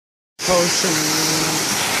potion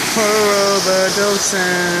for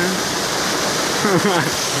overdosing.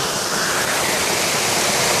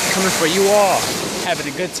 Coming for you all.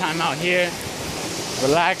 Having a good time out here.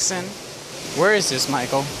 Relaxing. Where is this,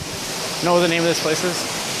 Michael? Know what the name of this place is?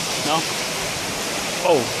 No?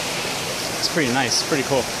 Oh. It's pretty nice. Pretty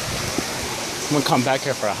cool. I'm gonna come back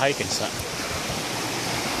here for a hike and stuff.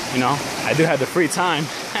 You know, I do have the free time.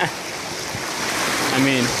 I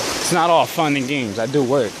mean, it's not all fun and games. I do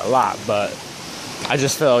work a lot, but I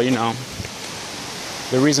just feel, you know,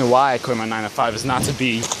 the reason why I quit my 9 to 5 is not to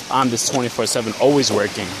be on this 24/7 always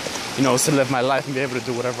working. You know, it's to live my life and be able to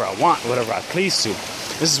do whatever I want, whatever I please to.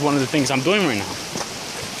 This is one of the things I'm doing right now.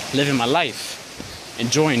 Living my life.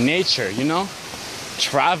 Enjoying nature, you know?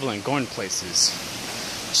 Traveling, going places.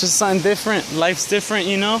 It's just something different. Life's different,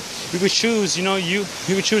 you know? You could choose, you know, you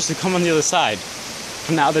could choose to come on the other side.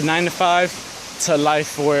 From the other 9 to 5 to a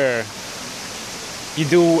life where you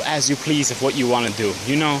do as you please of what you want to do,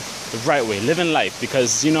 you know? The right way, living life.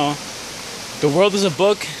 Because, you know, the world is a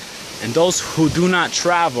book, and those who do not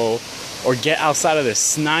travel or get outside of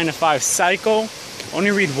this 9 to 5 cycle only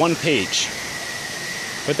read one page.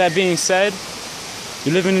 With that being said,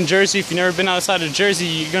 you're living in Jersey. If you've never been outside of Jersey,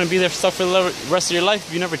 you're going to be there for the rest of your life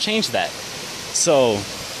if you never change that. So,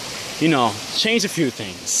 you know, change a few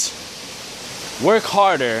things. Work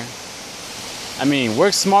harder. I mean,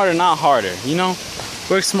 work smarter, not harder, you know?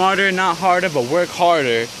 Work smarter, not harder, but work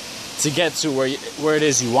harder to get to where it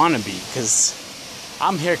is you want to be. Because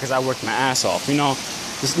I'm here because I worked my ass off, you know?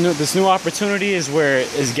 This new opportunity is where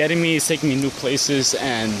it's getting me, it's taking me new places.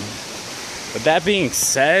 And with that being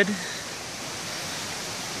said,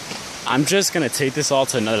 I'm just going to take this all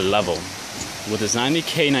to another level. With this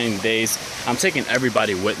 90K, 90 days, I'm taking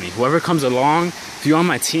everybody with me. Whoever comes along, if you're on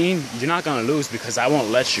my team, you're not going to lose because I won't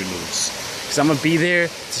let you lose. Because I'm going to be there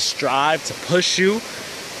to strive, to push you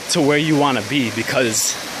to where you want to be.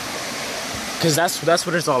 Because that's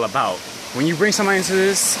what it's all about. When you bring somebody into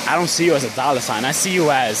this, I don't see you as a dollar sign. I see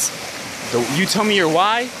you as, you tell me your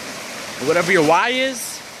why, whatever your why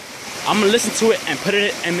is, I'm going to listen to it and put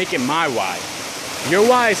it and make it my why. Your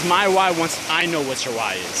why is my why once I know what your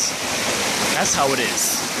why is. That's how it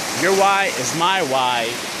is. Your why is my why,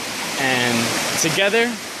 and together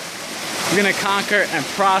we're gonna conquer and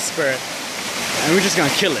prosper, and we're just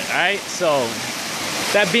gonna kill it, alright? So,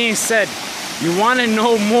 that being said, you wanna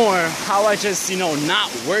know more how I just, you know,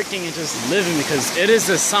 not working and just living, because it is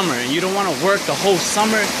the summer and you don't wanna work the whole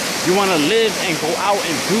summer. You wanna live and go out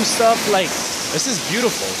and do stuff. Like, this is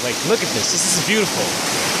beautiful. Like, look at this. This is beautiful.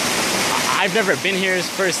 I've never been here this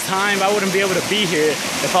first time. I wouldn't be able to be here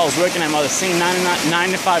if I was working at my same 9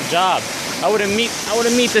 to 5 job. I wouldn't meet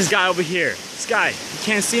this guy over here. This guy, you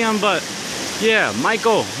can't see him, but yeah,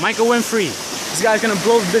 Michael Winfrey. This guy's gonna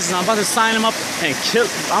blow the business. I'm about to sign him up and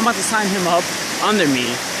I'm about to sign him up under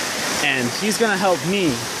me, and he's gonna help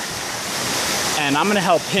me, and I'm gonna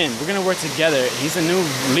help him. We're gonna work together. He's a new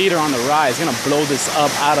leader on the rise. He's gonna blow this up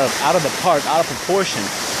out of the park, out of proportion,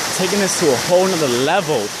 taking this to a whole nother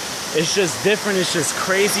level. It's just different, it's just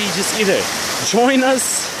crazy. Just either join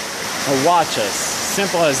us or watch us.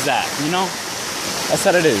 Simple as that, you know? That's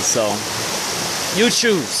what it is, so you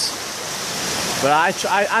choose. But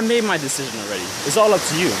I made my decision already. It's all up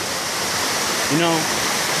to you. You know?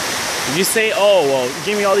 If you say, oh, well,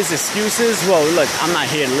 give me all these excuses, well, look, I'm not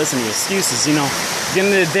here to listen to excuses, you know? At the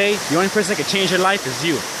end of the day, the only person that can change your life is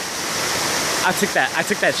you. I took that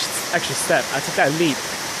extra step. I took that leap.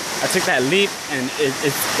 And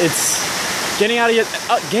it's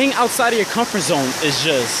getting outside of your comfort zone is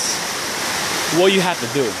just what you have to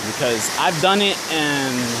do, because I've done it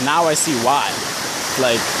and now I see why.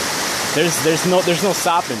 Like, there's no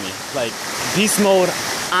stopping me. Like, beast mode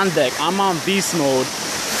on deck. I'm on beast mode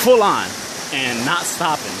full on and not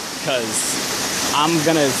stopping, because I'm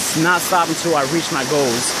gonna not stop until I reach my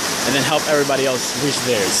goals and then help everybody else reach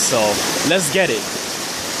theirs. So let's get it.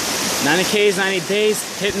 90Ks, 90 days,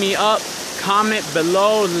 hit me up, comment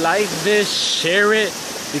below, like this, share it,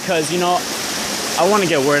 because, you know, I want to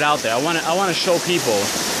get word out there. I want to show people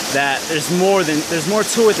that there's more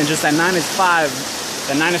to it than just that 9 to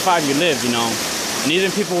 5 you live, you know. And even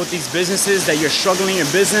people with these businesses that you're struggling in your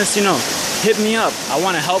business, you know, hit me up. I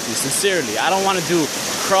want to help you sincerely. I don't want to do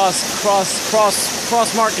cross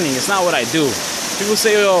marketing. It's not what I do. People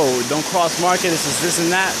say, oh, don't cross market, this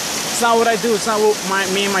and that. It's not what I do. It's not what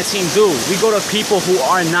me and my team do. We go to people who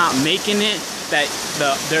are not making it, that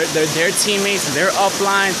their teammates, their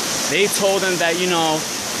upline, they told them that, you know,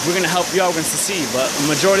 we're going to help you out, we're going to succeed. But the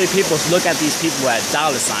majority of people look at these people as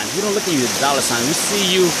 $signs. We don't look at you as $signs. We see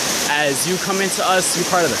you as you come into us, you're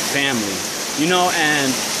part of the family. you know,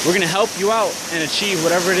 and we're gonna help you out and achieve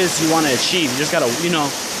whatever it is you want to achieve. You just gotta, you know,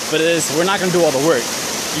 but we're not gonna do all the work.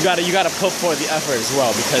 You gotta put forth the effort as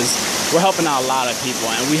well, because we're helping out a lot of people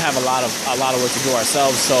and we have a lot of work to do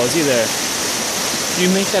ourselves. So it's either you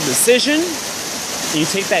make that decision and you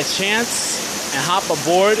take that chance and hop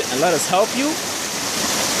aboard and let us help you,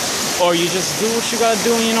 or you just do what you gotta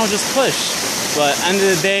do and, you know, just push. But end of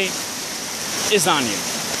the day, it's on you.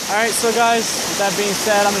 Alright, so guys, with that being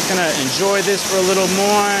said, I'm just gonna enjoy this for a little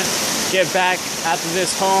more, get back after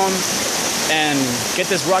this home, and get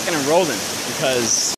this rocking and rolling, because